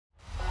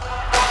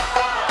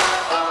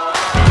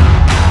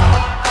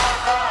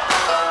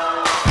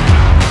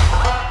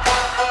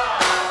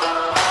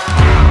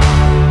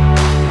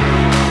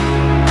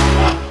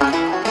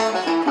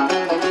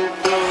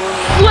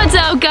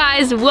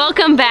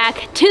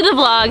to the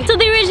vlog. So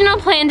the original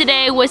plan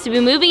today was to be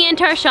moving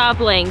into our shop,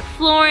 laying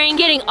flooring,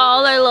 getting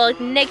all our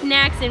little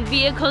knickknacks and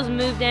vehicles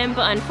moved in,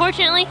 but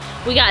unfortunately,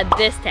 we got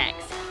this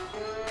text.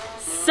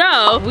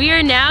 So, we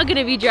are now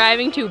gonna be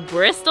driving to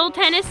Bristol,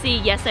 Tennessee.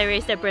 Yes, I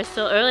raced at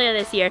Bristol earlier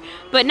this year,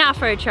 but not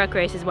for a truck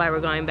race is why we're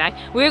going back.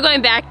 We're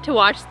going back to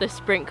watch the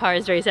sprint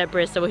cars race at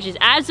Bristol, which is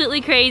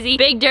absolutely crazy.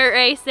 Big dirt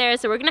race there,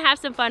 so we're gonna have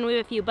some fun. We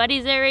have a few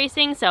buddies there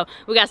racing, so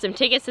we got some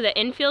tickets to the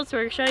infield, so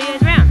we're gonna show you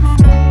guys around.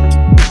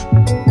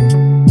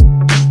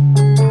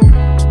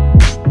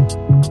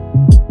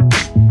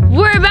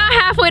 We're about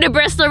halfway to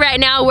Bristol right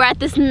now. We're at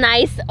this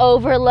nice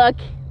overlook.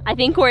 I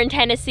think we're in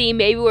Tennessee,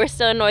 maybe we're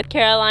still in North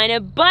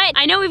Carolina, but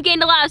I know we've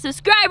gained a lot of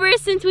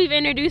subscribers since we've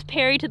introduced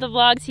Perry to the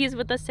vlogs. He is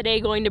with us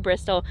today going to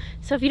Bristol.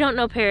 So if you don't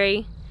know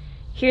Perry,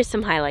 here's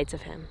some highlights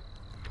of him.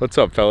 What's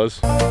up, fellas?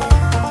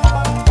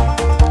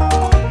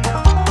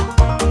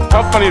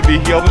 How funny it'd be,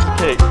 he opens the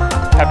cake.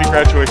 Happy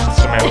graduation,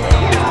 Samantha.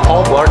 If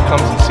Paul Blart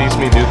comes and sees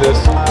me do this,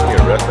 I'm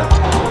gonna arrest him.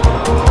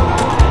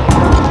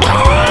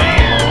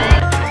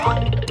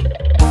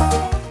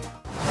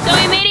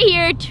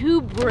 Here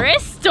to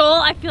Bristol.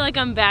 I feel like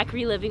I'm back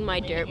reliving my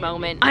dirt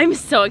moment. I'm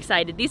so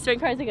excited. These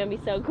sprint cars are gonna be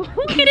so cool.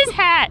 Look at his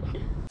hat.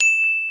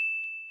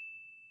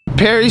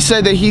 Perry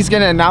said that he's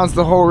gonna announce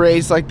the whole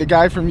race like the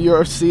guy from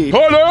UFC.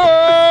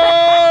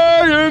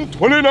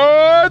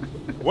 29,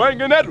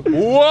 weighing at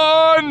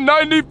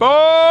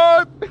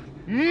 195,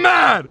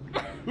 Mad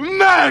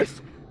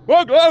Max.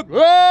 This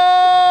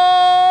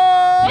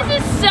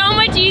is so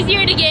much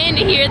easier to get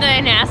into here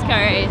than a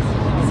NASCAR race.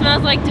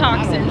 Smells like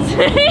toxins.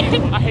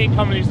 I hate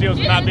coming to these deals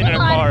without being in a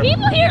car.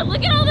 People here,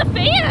 look at all the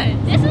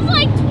fans. This is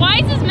like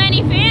twice as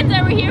many fans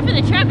that were here for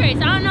the truck race.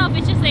 I don't know if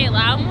it's just they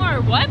allow more or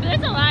what, but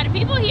there's a lot of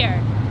people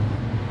here.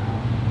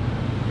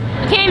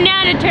 We came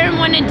down to turn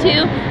 1 and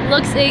 2.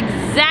 Looks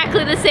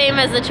exactly the same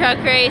as the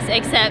truck race,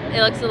 except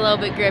it looks a little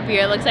bit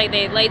grippier. It looks like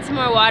they laid some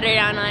more water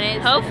down on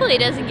it. Hopefully it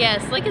doesn't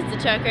get as slick as the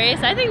truck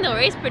race. I think they'll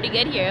race pretty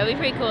good here. It'll be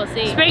pretty cool to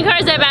see. Sprint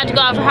cars are about to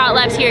go out for hot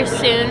laps here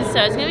soon,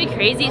 so it's gonna be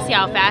crazy to see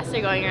how fast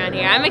they're going around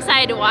here. I'm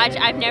excited to watch.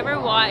 I've never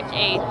watched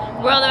a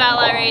World of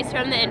Outlaw race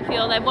from the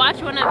infield. I've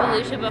watched one of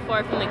Volusia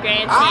before from the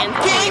grandstands.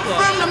 I came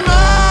from the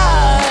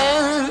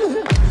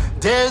mud.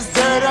 There's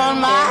dirt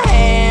on my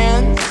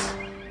hands.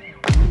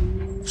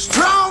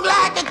 Strong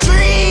like a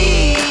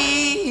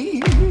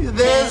tree,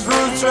 there's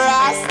roots where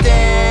I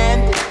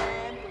stand.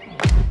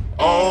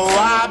 Oh,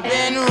 I've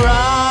been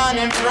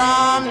running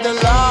from the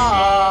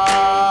law.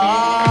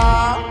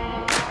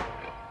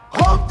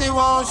 Hope they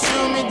won't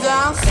shoot me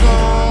down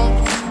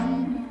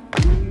soon.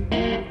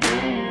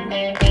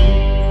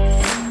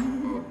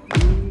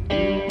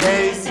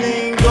 They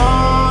sing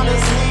on a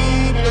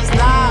sleepless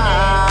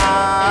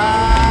night.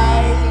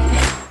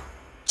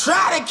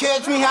 Try to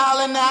catch me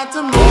howling at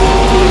the moon.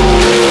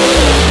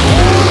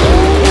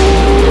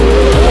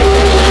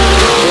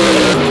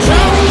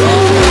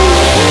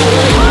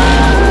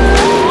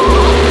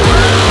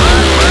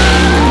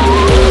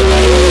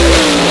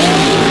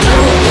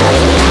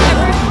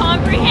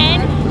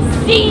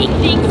 Seeing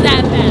things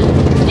that fast.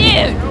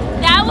 Dude,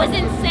 that was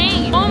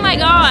insane. Oh my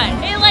god.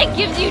 It like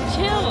gives you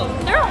chills.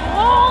 They're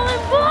all in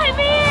one,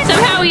 man.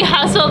 Somehow we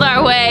hustled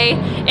our way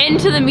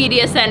into the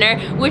media center,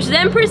 which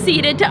then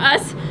proceeded to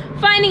us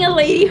finding a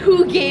lady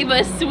who gave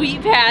us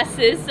sweet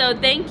passes. So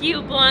thank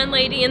you, blonde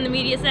lady in the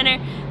media center.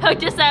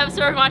 Hooked us up so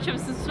we're watching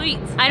some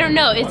sweets. I don't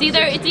know. It's either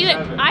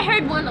I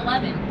heard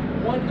 111.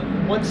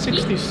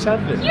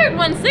 167. You heard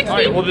 160. All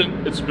right, well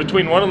then it's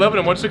between 111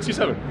 and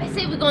 167. I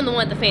say we go in the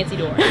one with the fancy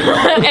door.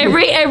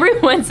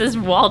 Everyone says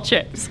wall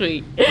trip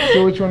sweet.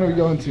 So which one are we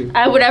going to?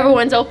 Whatever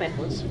one's open.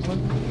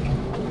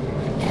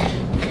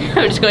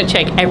 I'm just going to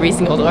check every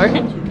single door. 2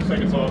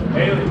 seconds off.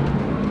 Hailie.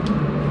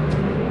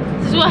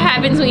 This is what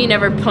happens when you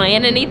never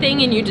plan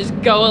anything and you just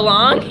go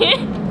along.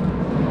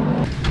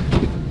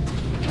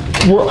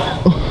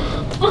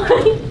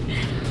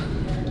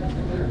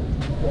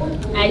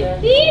 I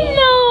see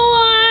no one.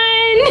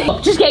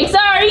 Just kidding,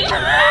 sorry.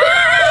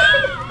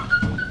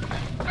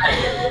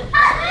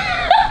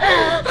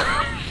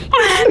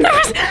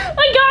 There's a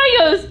guy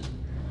goes.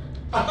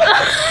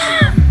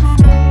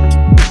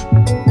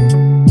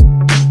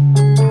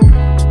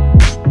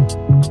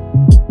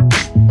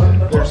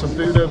 There's some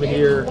food over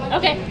here.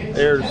 Okay.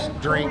 There's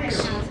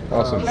drinks.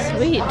 Awesome.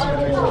 Sweet.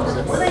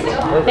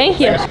 Thank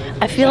you.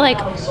 I feel like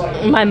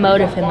my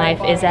motive in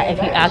life is that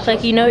if you act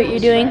like you know what you're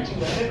doing,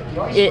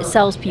 it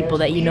sells people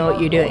that you know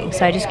what you're doing.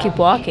 So I just keep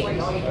walking.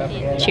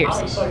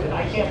 Cheers.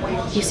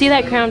 You see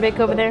that Crown Vic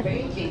over there?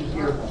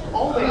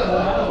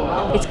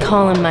 It's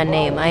calling my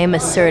name. I am a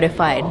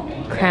certified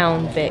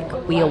Crown Vic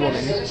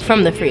wheelwoman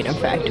from the Freedom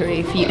Factory,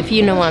 if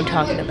you know what I'm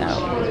talking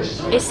about.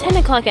 It's 10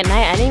 o'clock at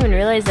night. I didn't even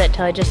realize that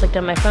till I just looked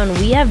at my phone.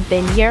 We have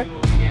been here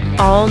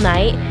all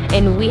night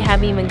and we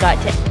haven't even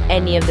got to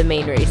any of the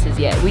main races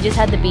yet. We just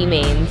had the B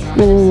mains.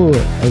 Oh,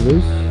 are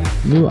those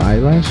new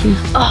eyelashes?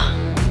 Oh,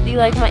 you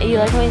like my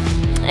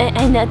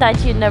and I thought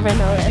you'd never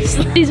notice.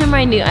 These are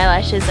my new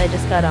eyelashes I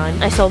just got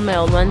on. I sold my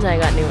old ones and I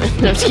got new ones.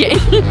 No, I'm just kidding.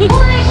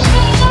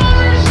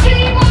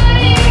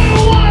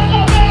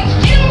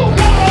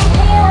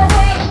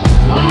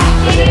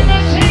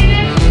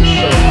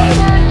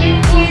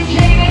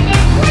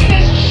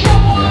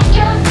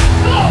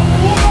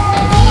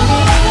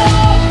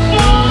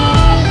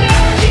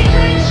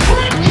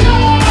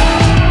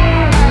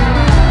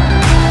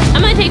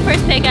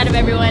 of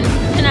everyone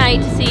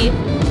tonight to see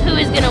who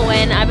is gonna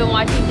win. I've been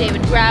watching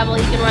David Gravel.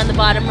 He can run the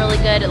bottom really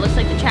good. It looks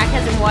like the track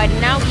hasn't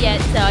widened out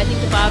yet, so I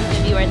think the bottom's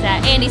gonna be where it's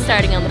at. And he's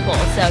starting on the pole,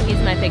 so he's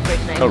my pick for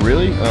tonight. Oh,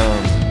 really?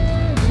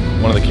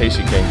 One of the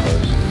Casey King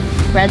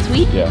cars. Brad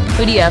Sweet? Yeah.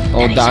 Who do you have?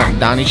 Oh,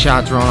 Donnie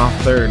Shot's run off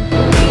third.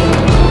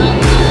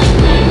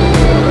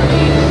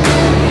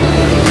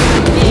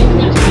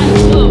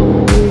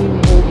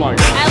 Oh my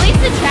God. At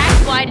least the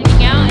track's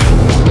widening out.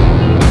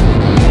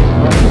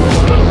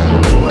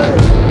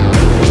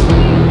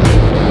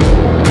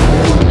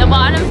 The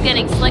bottom's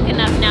getting slick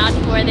enough now to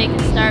where they can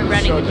start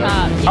running the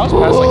top.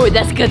 Oh,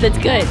 that's good, that's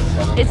good.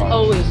 It's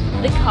always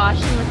the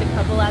caution with a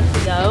couple laps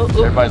to go.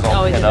 Ooh, Everybody's all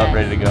always head up,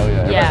 ready to go.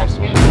 Yeah.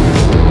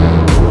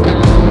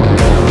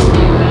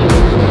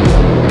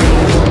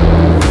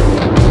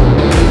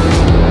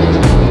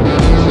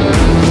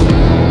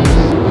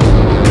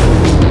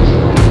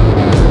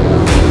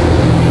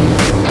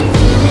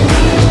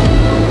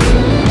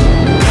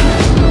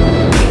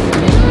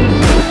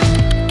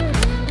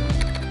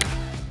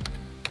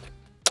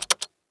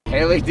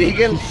 Hailie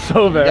Deegan?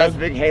 So bad. You guys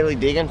big Hailie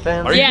Deegan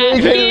fans? Are you Yeah,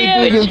 big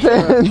Hailie Deegan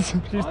fans.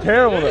 She's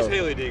terrible though.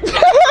 Hailie Deegan.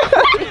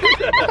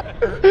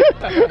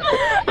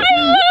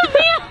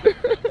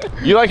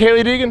 You like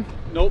Hailie Deegan?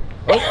 Nope.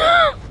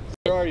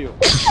 Where are you?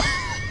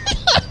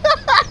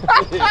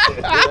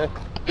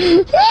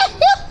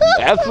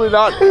 Absolutely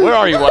not. Where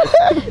are you, wife?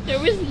 There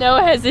was no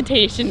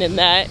hesitation in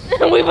that.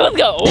 We both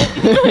go.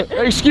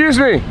 Excuse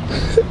me.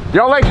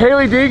 Y'all like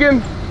Hailie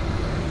Deegan?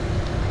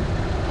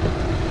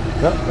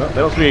 No, they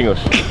don't speak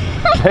English.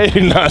 They do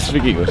not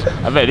speak English.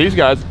 I bet these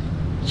guys.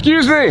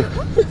 Excuse me.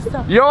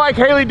 Y'all like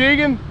Hailie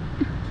Deegan?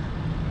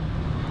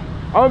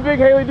 I'm a big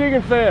Hailie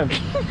Deegan fan.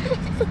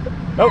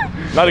 Nope,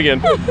 not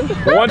again.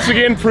 Once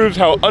again proves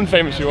how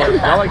unfamous you are.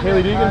 Y'all like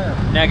Hailie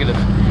Deegan? Negative.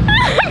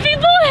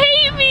 People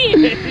hate me.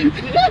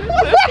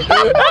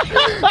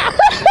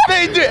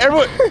 They do.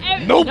 Everyone.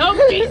 Nope.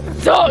 Nobody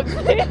sucks.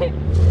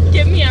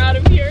 Get me out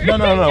of here. No.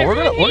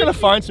 We're gonna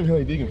find some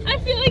Hailie Deegan fans. I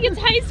feel like it's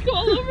high school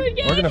all over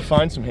again. We're gonna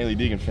find some Hailie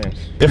Deegan fans.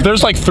 If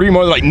there's like 3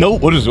 more, they're like,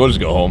 nope, we'll just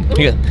go home.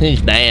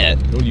 He's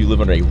bad. Don't you live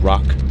under a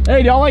rock?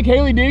 Hey, do y'all like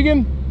Hailie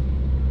Deegan?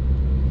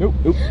 Nope.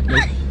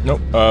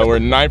 We're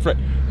 9 friends.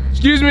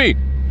 Excuse me.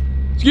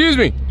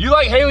 You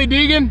like Hailie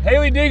Deegan?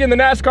 Hailie Deegan, the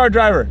NASCAR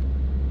driver.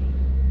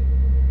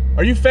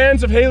 Are you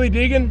fans of Hailie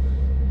Deegan?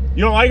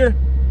 You don't like her?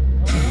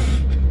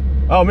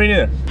 Oh, me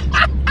neither.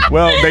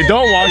 Well, they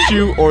don't watch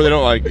you or they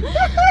don't like you.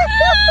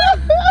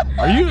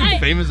 Are you even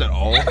famous at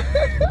all?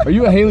 Are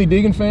you a Hailie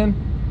Deegan fan?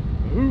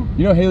 Who?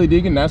 You know Hailie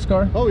Deegan,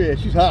 NASCAR? Oh yeah,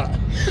 she's hot.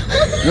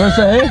 You wanna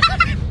say hey?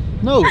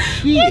 No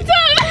shit. What's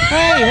up?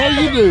 Hey, how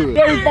you doing?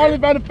 Yeah, we finally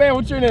found a fan.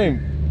 What's your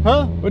name?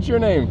 Huh? What's your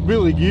name?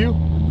 Billy Gill.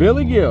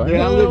 Billy Gill.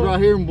 Yeah, I live right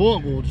here in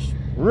Bluntwood. Just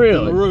Really?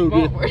 down the road.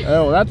 Yeah.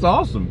 Oh, that's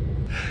awesome.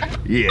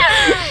 Yeah,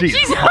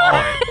 she's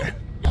hot.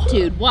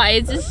 Dude, why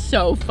is this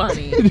so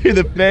funny? Dude,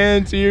 the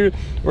fans here,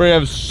 we're gonna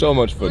have so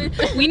much fun.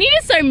 We need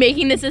to start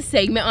making this a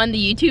segment on the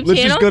YouTube Let's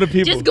channel. just go to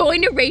people. Just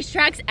going to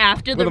racetracks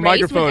after the With a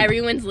race microphone. when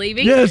everyone's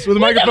leaving. Yes, with a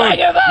microphone.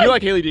 You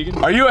like Hailie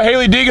Deegan? Are you a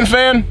Hailie Deegan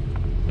fan?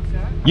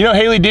 You know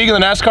Hailie Deegan,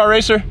 the NASCAR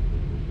racer?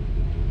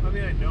 I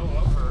mean, I know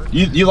of her.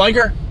 You like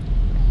her?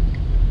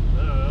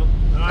 I don't know.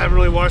 I haven't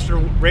really watched her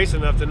race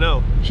enough to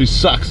know. She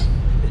sucks.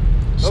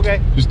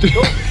 Okay.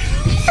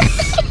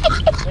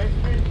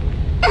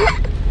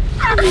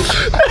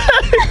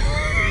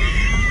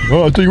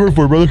 Well, I'll take your word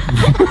for it, brother.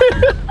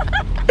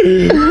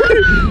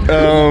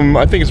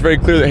 I think it's very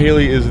clear that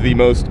Hailie is the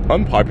most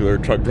unpopular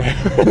truck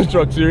driver in the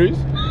truck series.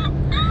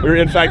 We're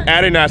in fact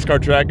at a NASCAR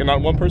track and not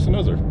one person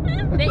knows her.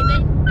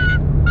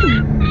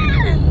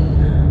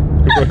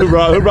 Who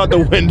brought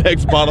the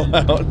Windex bottle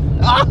out?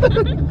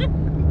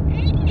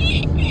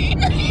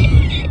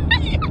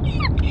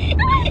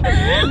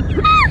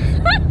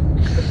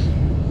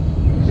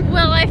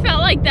 Well, I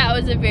felt like that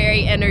was a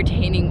very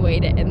entertaining way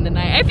to end the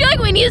night. I feel like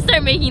we need to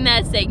start making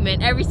that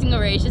segment every single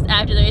race, just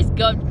after the race.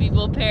 Go up to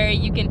people, Perry.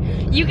 You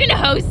can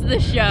host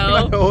the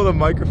show. Hold a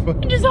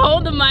microphone. Just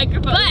hold the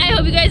microphone. But I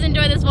hope you guys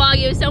enjoyed this vlog.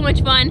 It was so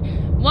much fun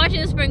watching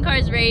the sprint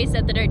cars race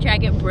at the dirt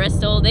track at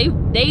Bristol. They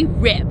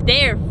rip.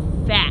 They're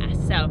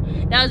fast. So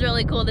that was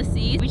really cool to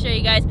see. Be sure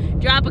you guys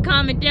drop a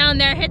comment down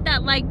there, hit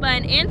that like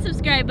button and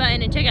subscribe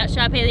button, and check out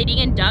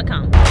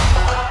shophailedeegan.com.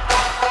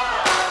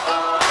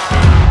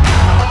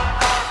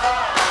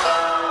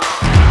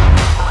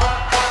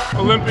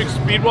 Olympic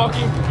speed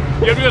walking.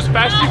 You have to go as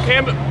fast as you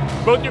can, but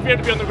both your feet have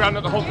to be on the ground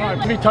the whole time.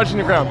 You have to be touching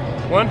the ground.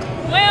 1.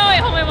 Wait,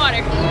 hold my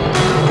water.